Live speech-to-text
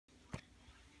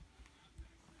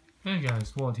Hey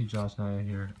guys, Snyder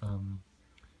here.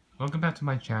 Welcome back to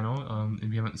my channel.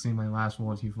 If you haven't seen my last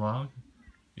Warranty vlog,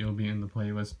 it'll be in the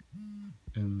playlist.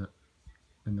 In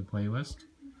the playlist.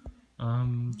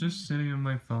 Just sitting on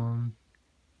my phone,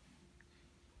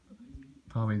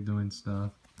 probably doing stuff.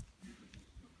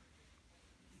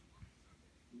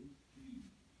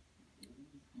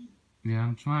 Yeah,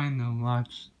 I'm trying to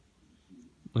watch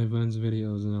my friends'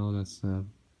 videos and all that stuff.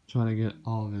 Trying to get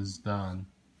all of this done.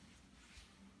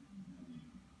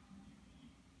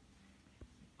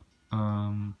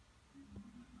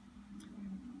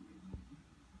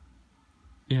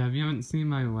 Yeah, if you haven't seen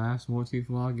my last Warranty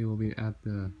vlog, it will be at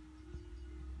the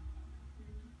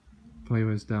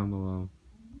playlist down below.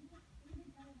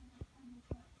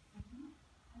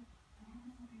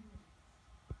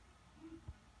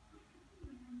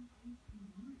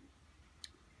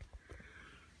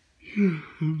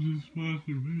 I'm just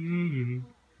watching videos.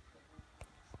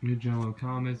 New general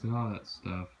comments and all that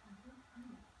stuff.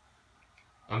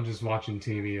 I'm just watching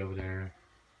TV over there.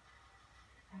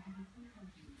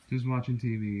 Just watching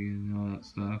TV and all that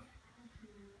stuff.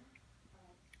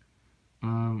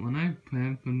 When I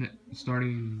plan for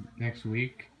starting next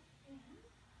week,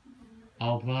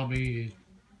 I'll probably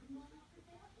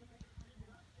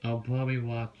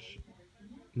watch.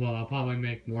 Well, I'll probably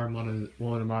make more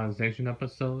monetization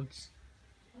episodes,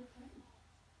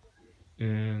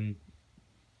 and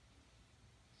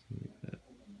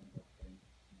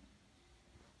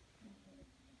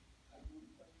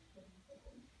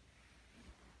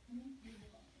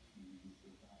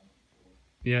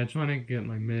yeah, trying to get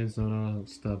my mids on all that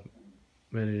stuff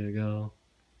ready to go,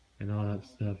 and all that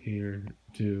stuff here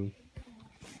too.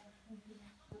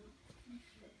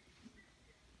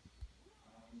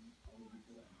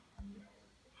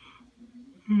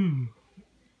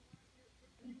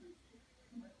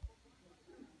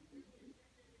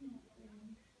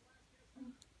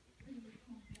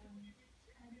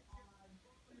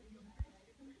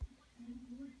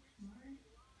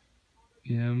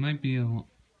 Yeah, it might be a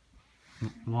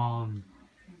long.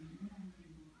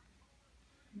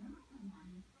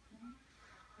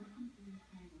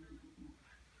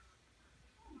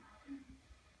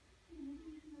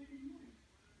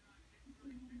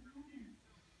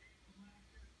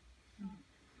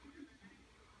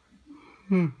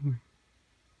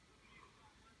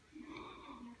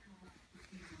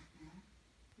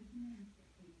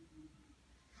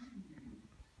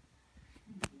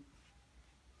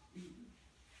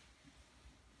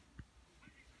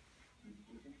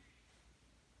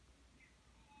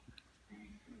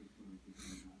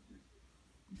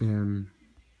 And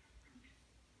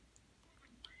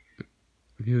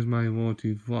here's my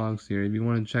Warranty vlogs here. If you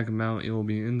want to check them out, it will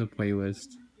be in the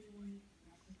playlist.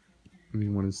 If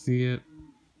you want to see it.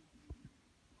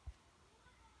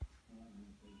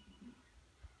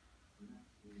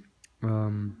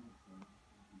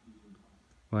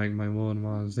 Like my world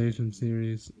monetization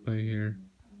series right here.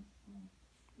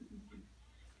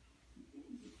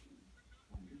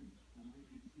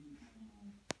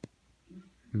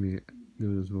 Let me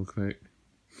do this real quick.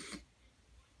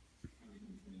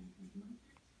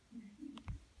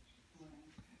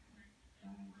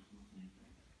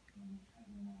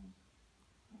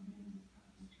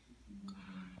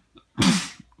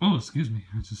 Oh, excuse me,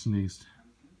 I just sneezed.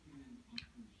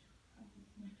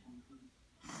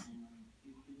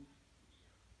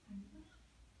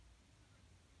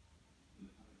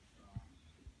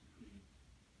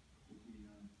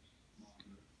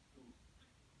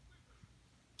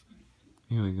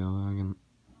 Here we go.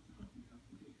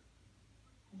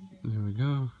 There we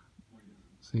go.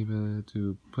 Save it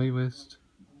to playlist.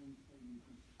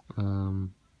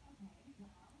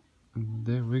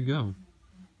 There we go.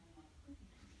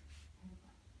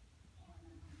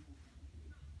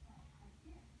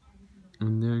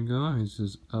 And there you go. It's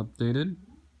just updated.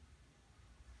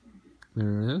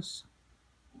 There it is.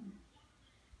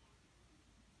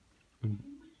 I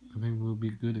think we'll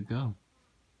be good to go.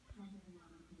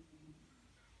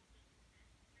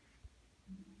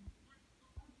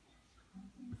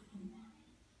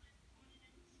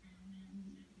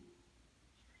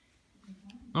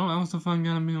 Oh, that was the fun,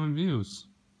 got 1 million views.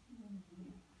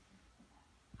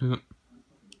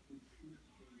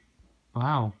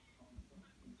 Wow.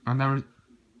 I never.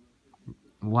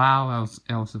 Wow,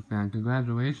 Elsa fan.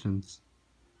 Congratulations.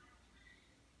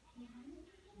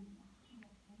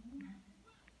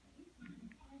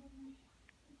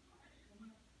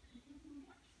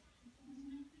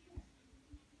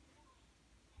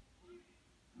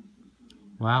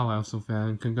 Wow, Elsa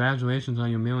fan. Congratulations on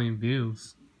your 1 million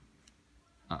views.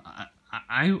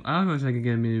 I wish I could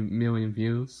get 1 million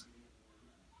views.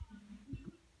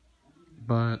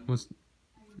 But let's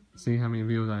see how many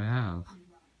views I have.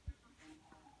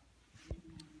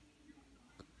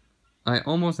 I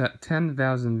almost at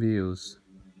 10,000 views.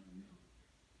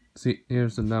 See,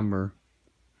 here's the number.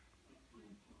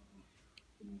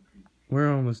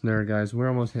 We're almost there, guys. We're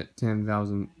almost hit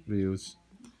 10,000 views.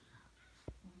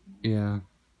 Yeah.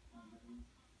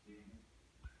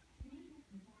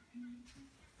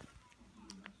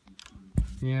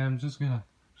 Yeah, I'm just gonna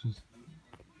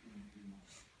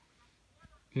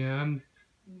yeah,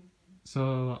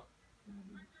 so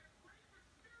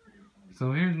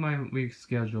here's my week's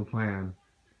schedule plan.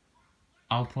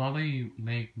 I'll probably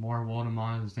make more World of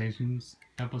Monetizations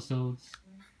episodes,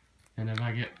 and if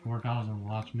I get 4,000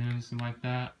 watch minutes and like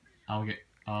that, I'll get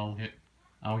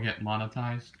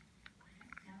monetized.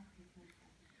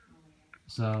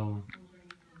 So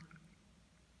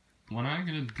what I'm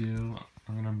gonna do,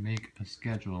 I'm gonna make a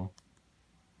schedule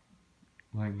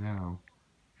right now.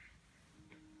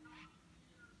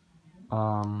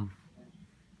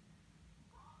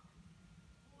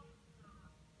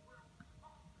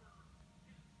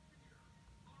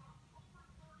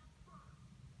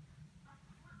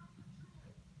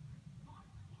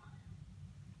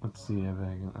 Let's see if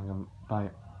I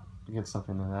can get stuff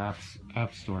in the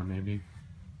app store maybe.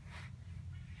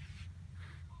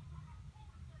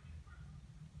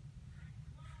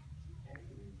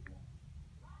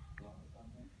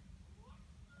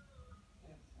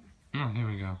 Oh, here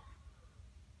we go.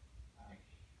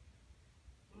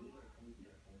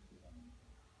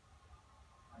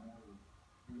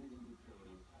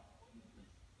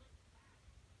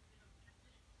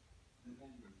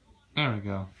 There we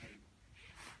go.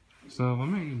 So what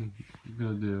am I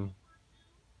gonna do?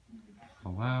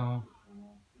 Allow.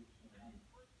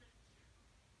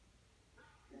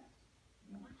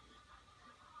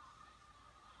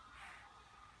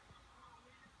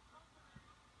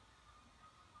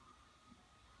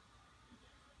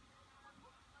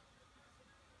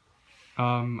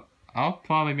 I'll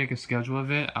probably make a schedule of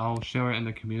it. I'll share it in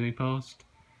the community post.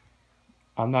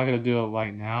 I'm not gonna do it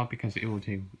right now because it will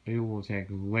take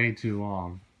way too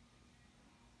long.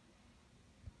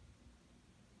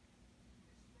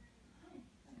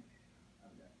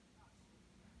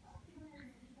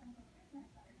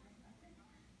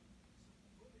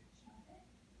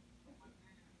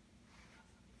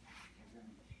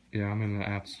 Yeah, I'm in the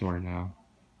app store now.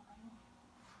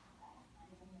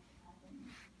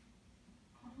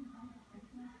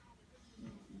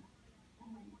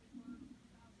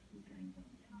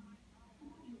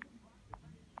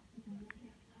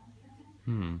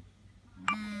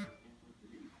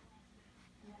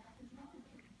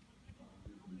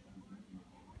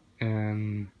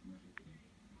 And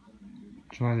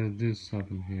trying to do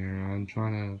stuff in here. I'm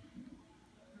trying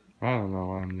to. I don't know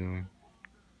what I'm doing.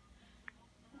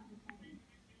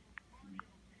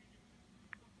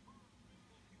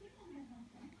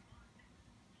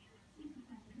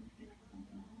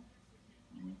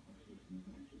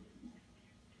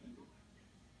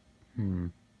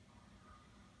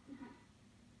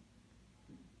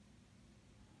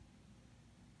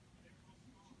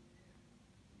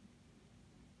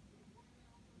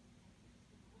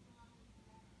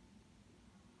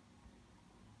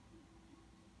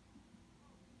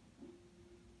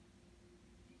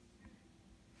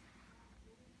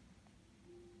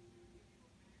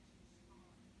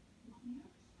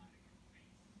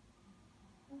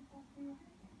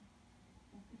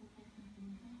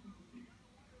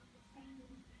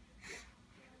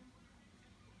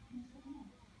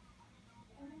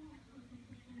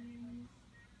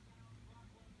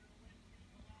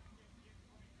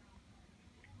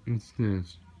 What's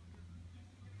this?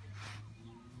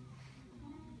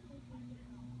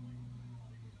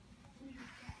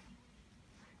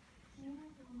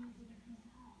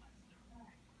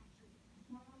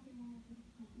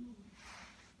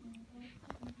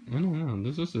 I don't know.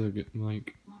 This is a good,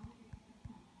 like.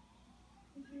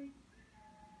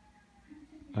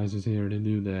 I just hear the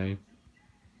new day.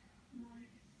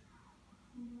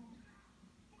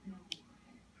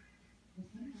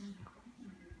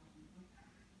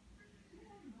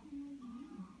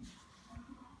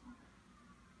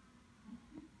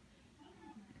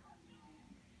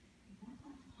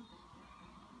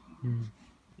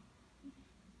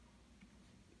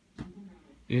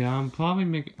 Yeah, I'll probably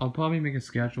make a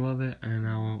schedule of it, and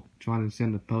I'll try to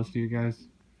send the post to you guys.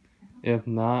 If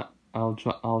not, I'll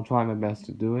try my best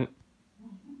to do it.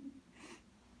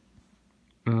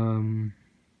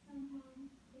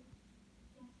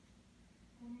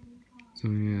 So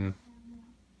yeah.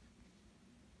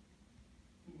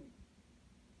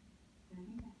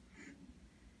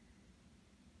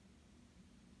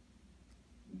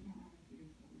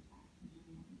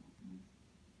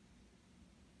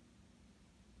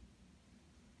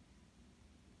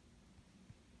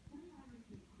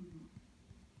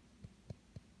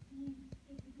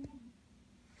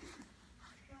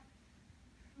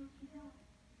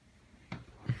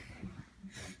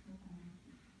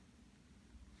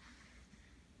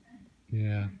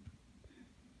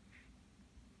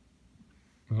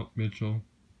 Mitchell.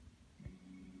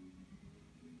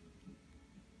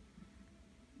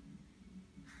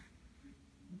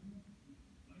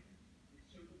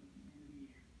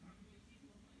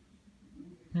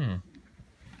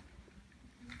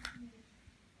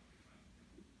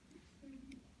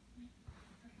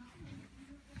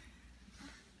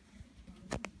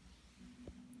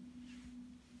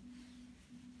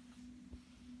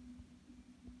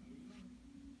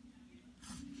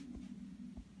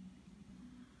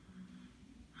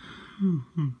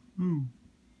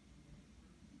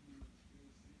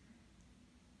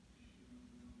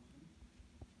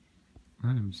 I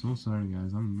am so sorry,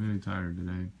 guys. I'm really tired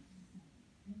today.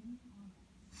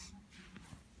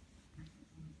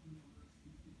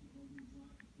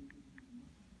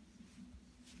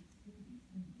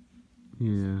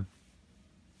 Yeah.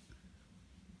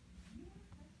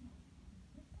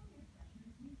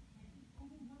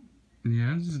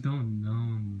 Yeah, I just don't know what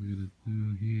I'm gonna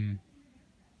do here.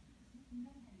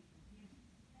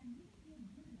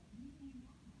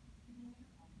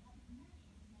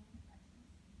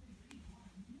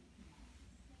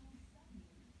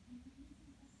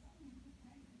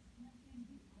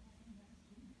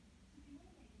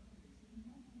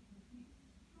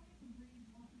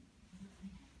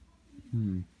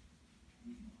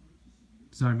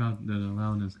 Sorry about the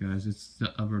loudness, guys. It's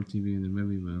the other TV in the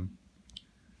living room.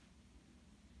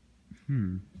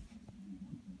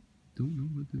 Don't know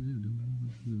what to do. Don't know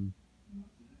what to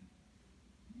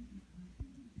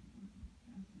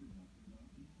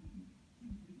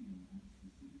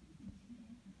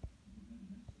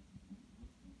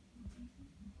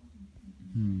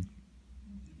do.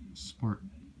 Sport.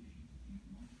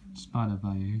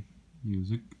 Spotify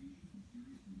music.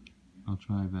 I'll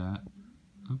try that.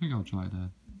 I think I'll try that.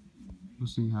 We'll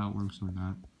see how it works or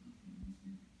not.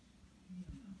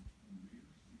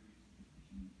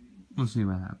 We'll see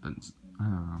what happens. I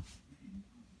don't know.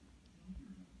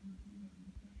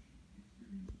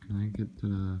 Can I get to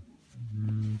the...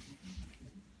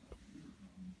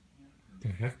 The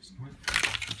heck is going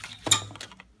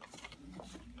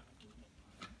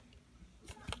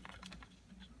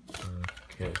on?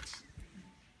 Kids.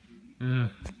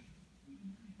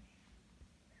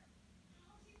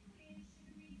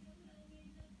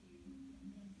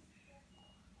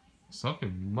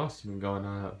 Something must have been going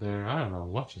on out there. I don't know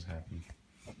what just happened.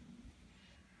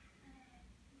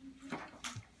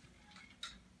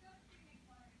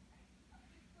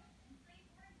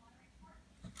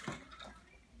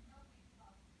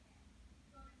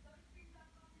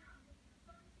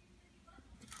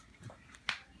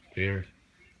 Weird.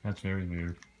 That's very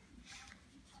weird.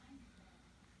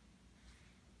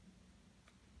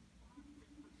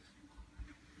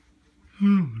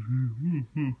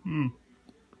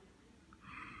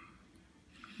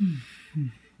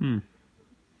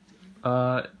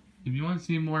 If you want to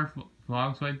see more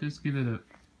vlogs like this, give us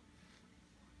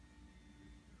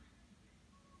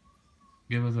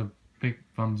a big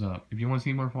thumbs up. If you want to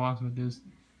see more vlogs like this,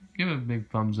 give it a big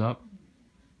thumbs up.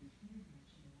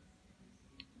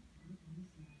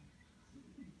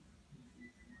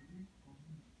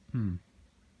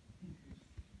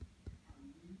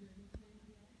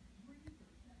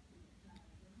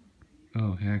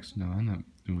 Oh, heck no, I'm not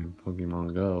doing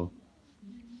Pokemon Go.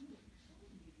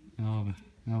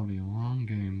 That'll be a long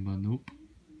game, but nope.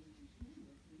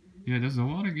 Yeah, there's a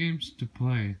lot of games to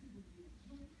play.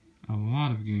 A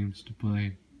lot of games to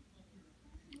play.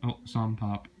 Oh, song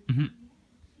pop.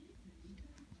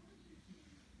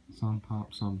 Song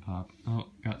pop. Oh,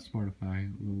 got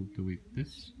Spotify. We'll delete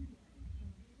this.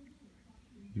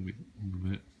 Delete a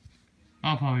bit.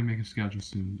 I'll probably make a schedule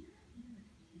soon.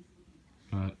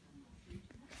 But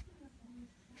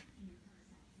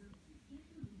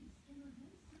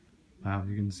wow,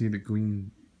 you can see the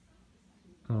green.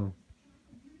 Oh.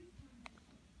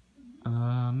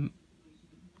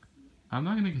 I'm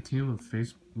not gonna continue with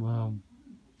Facebook. Well,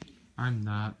 I'm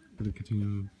not gonna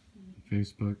continue with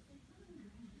Facebook.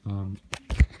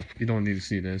 You don't need to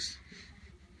see this.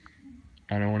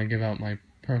 I don't want to give out my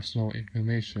personal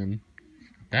information.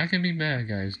 That can be bad,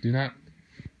 guys. Do not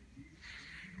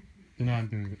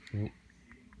do it. Nope.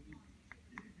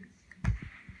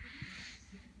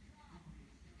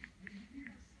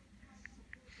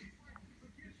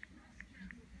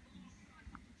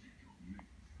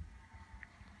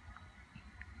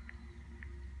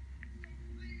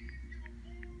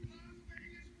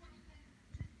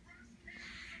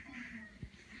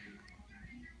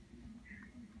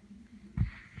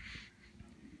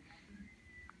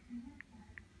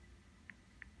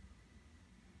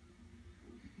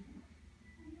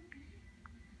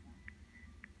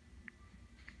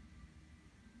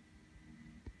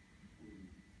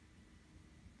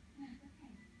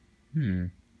 Hmm.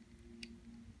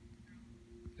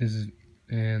 This is,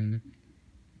 and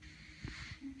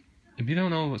if you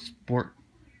don't know what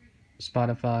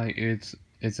Spotify,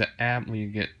 it's an app where you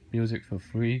get music for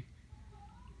free.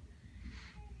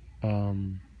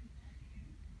 Um,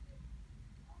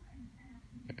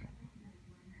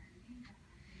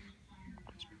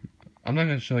 I'm not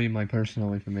gonna show you my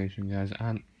personal information, guys.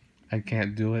 I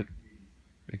can't do it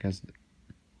because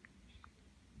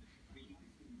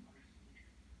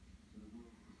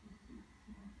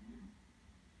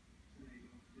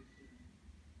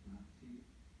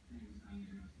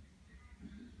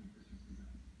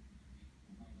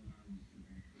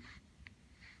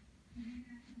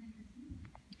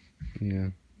yeah.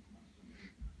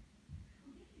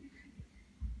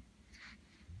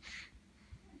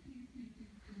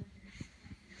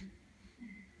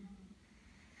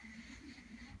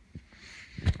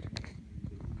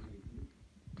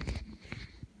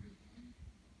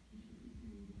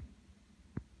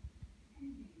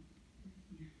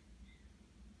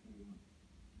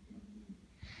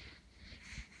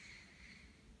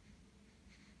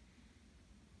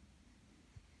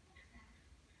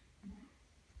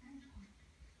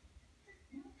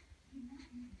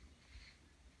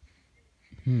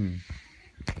 Hmm.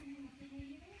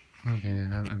 Okay,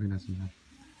 I think that's enough.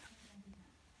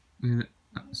 Yeah,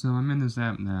 so I'm in this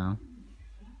app now.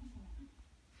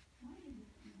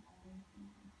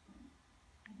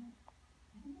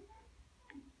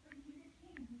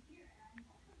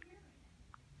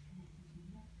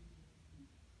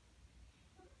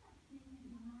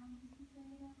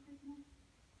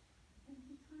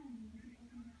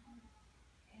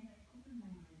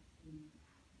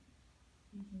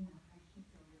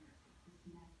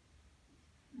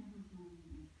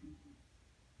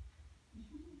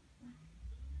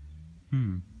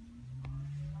 Hmm.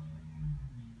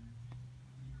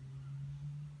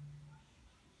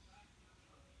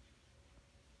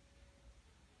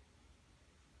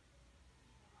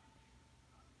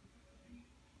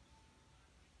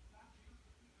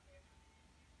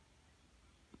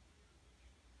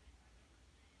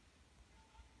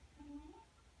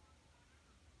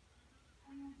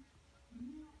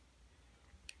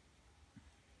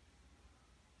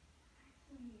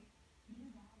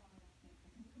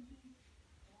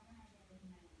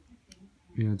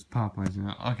 Yeah, it's Popeyes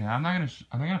now. Okay, I'm not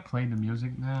gonna play the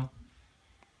music now.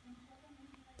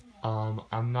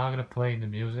 I'm not gonna play the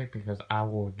music because I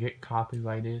will get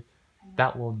copyrighted.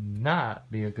 That will not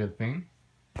be a good thing.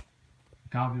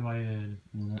 Copyrighted.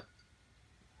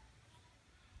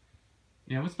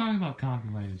 Yeah, let's talk about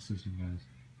copyrighted system, guys.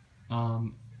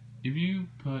 Um, if you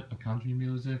put a country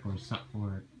music or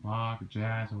rock, or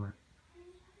jazz, or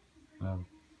well,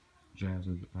 jazz,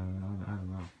 or, I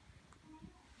don't know.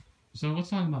 So let's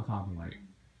talk about copyright.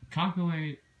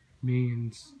 Copyright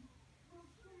means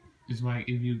it's like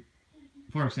if you,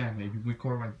 for example, if you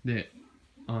record like this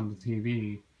on the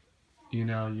TV, you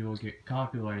know, you will get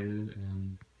copyrighted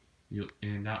and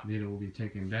that video will be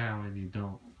taken down if you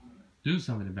don't do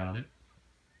something about it.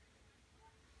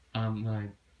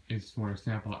 Like it's for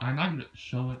example, I'm not gonna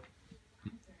show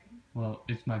it. Well,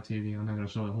 it's my TV. I'm not gonna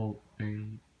show the whole thing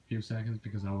in a few seconds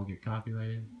because I will get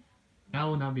copyrighted. That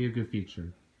will not be a good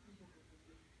feature.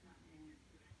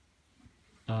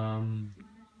 Um,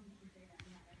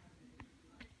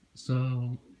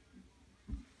 so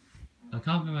a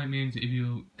copyright means if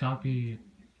you try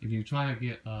to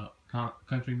get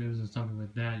country music or something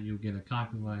like that, you'll get a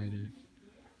copyrighted.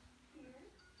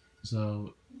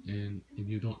 So, and if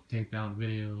you don't take down the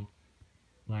video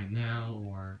right now,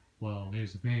 or well,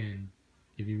 here's the thing: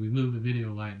 if you remove the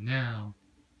video right now,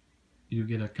 you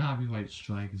get a copyright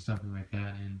strike and something like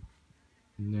that. And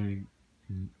then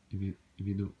if you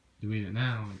delete it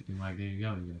now, and like there you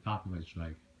go, you get a copyright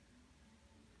strike.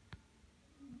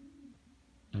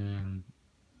 And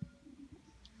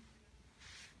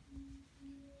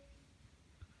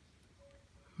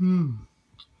I'm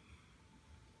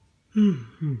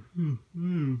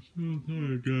so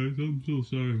sorry, guys. I'm so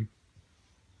sorry.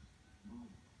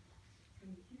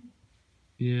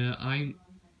 Yeah,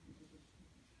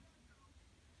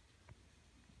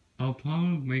 I'll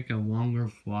probably make a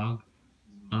longer vlog.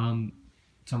 Um,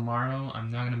 Tomorrow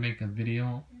I'm not gonna make a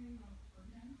video.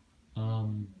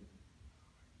 Um,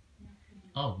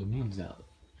 oh, the moon's out.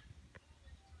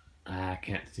 I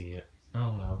can't see it.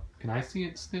 Oh well. Can I see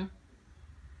it still?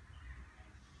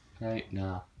 Right?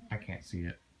 No, I can't see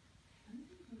it.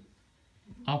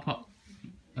 I'll pop.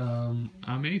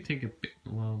 I may take a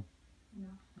well.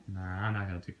 Nah, I'm not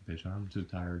gonna take a picture. I'm too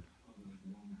tired.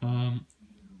 Um,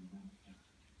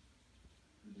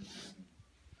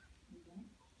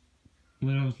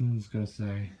 what else was I gonna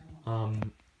say?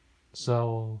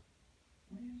 So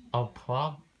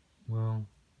well,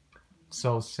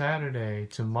 so Saturday,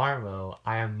 tomorrow,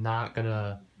 I am not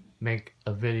gonna make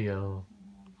a video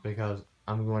because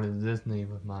I'm going to Disney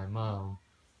with my mom.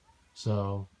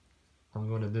 So, I'm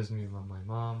going to Disney with my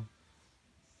mom.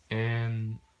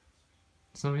 And,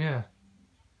 so yeah,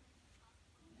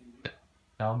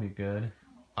 that'll be good.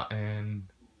 And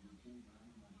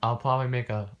I'll probably make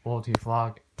a loyalty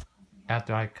vlog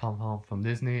after I come home from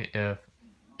Disney.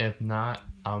 If not,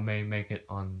 I may make it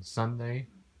on Sunday.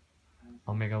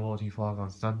 I'll make a loyalty vlog on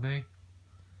Sunday.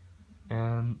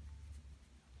 And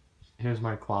here's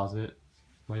my closet,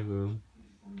 my room,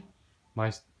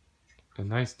 a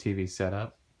nice TV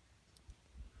setup.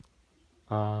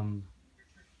 And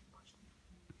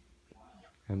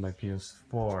my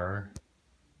PS4,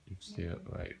 you see it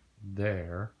right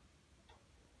there.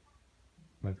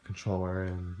 My controller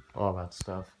and all that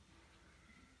stuff.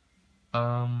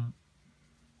 Can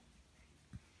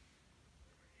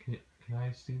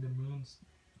I see the moons?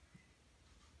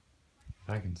 If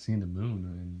I can see the moon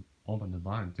and open the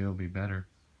blind, it'll be better.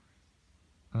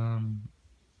 And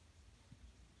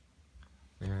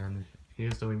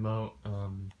here's the remote.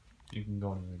 You can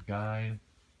go into the guide.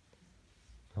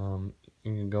 You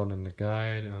can go into the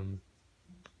guide.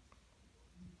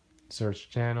 Search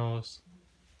channels.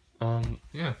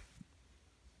 Yeah.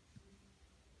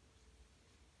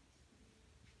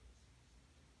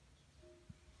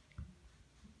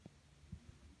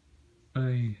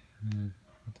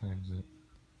 What time is it?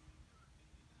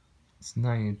 It's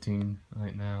 9:18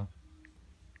 right now.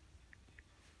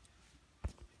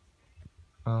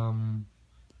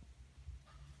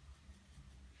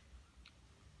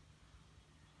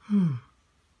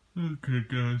 Okay,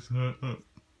 guys.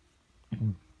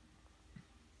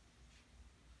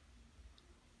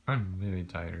 I'm really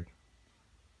tired.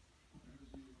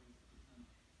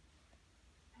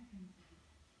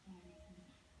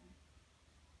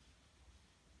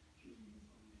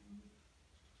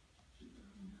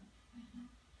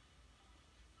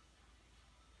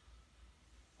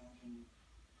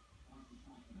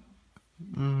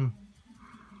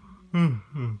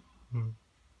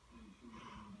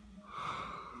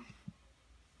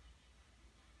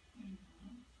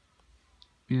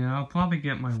 Yeah, I'll probably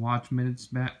get my watch minutes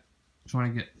back.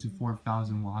 Trying to get to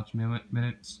 4,000 watch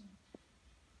minutes.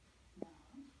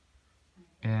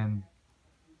 And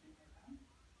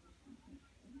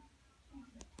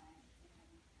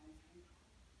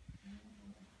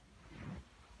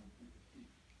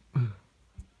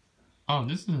oh,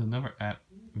 this is another app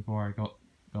before I go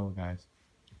guys.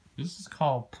 This is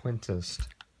called Pinterest.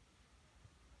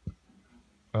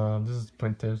 This is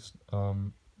Pinterest.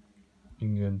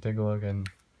 You can take a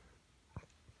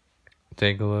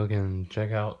look and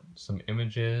check out some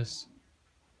images.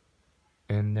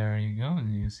 And there you go.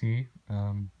 And you see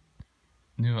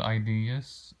new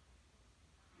ideas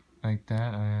like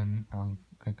that, and I'll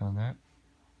click on that.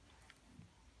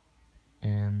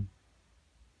 And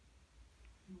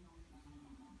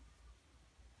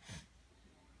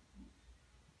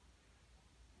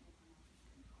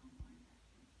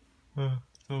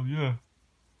so yeah.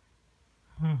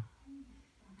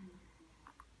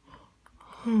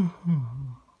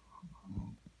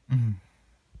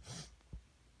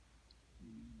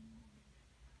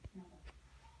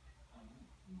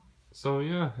 So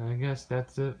yeah, I guess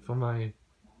that's it for my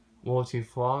loyalty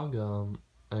vlog.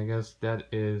 I guess that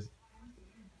is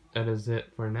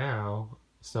it for now.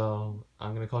 So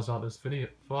I'm gonna close out this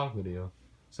vlog video.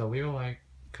 So leave a like,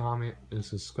 comment, and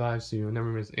subscribe so you'll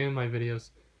never miss any of my videos.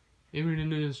 If you're new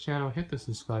to this channel, hit the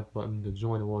subscribe button to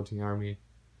join the loyalty army.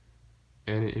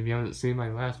 And if you haven't seen my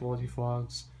last loyalty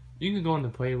vlogs, you can go on the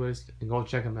playlist and go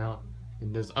check them out.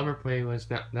 And there's other playlists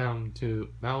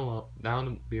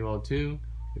down below too,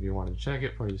 if you want to check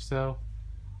it for yourself.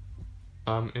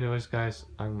 Anyways, guys,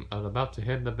 I'm about to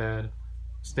head to bed.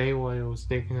 Stay loyal,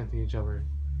 stay connected to each other,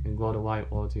 and grow the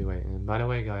white loyalty way. And by the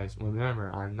way, guys,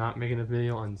 remember, I'm not making a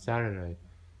video on Saturday.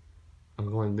 I'm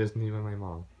going to Disney with my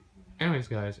mom. Anyways,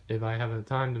 guys, if I have the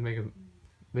time to make a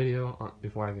video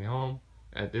before I get home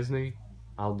at Disney,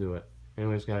 I'll do it.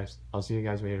 Anyways, guys, I'll see you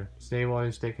guys later. Stay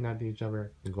loyal, stay connected to each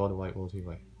other, and grow the white loyalty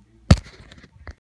way.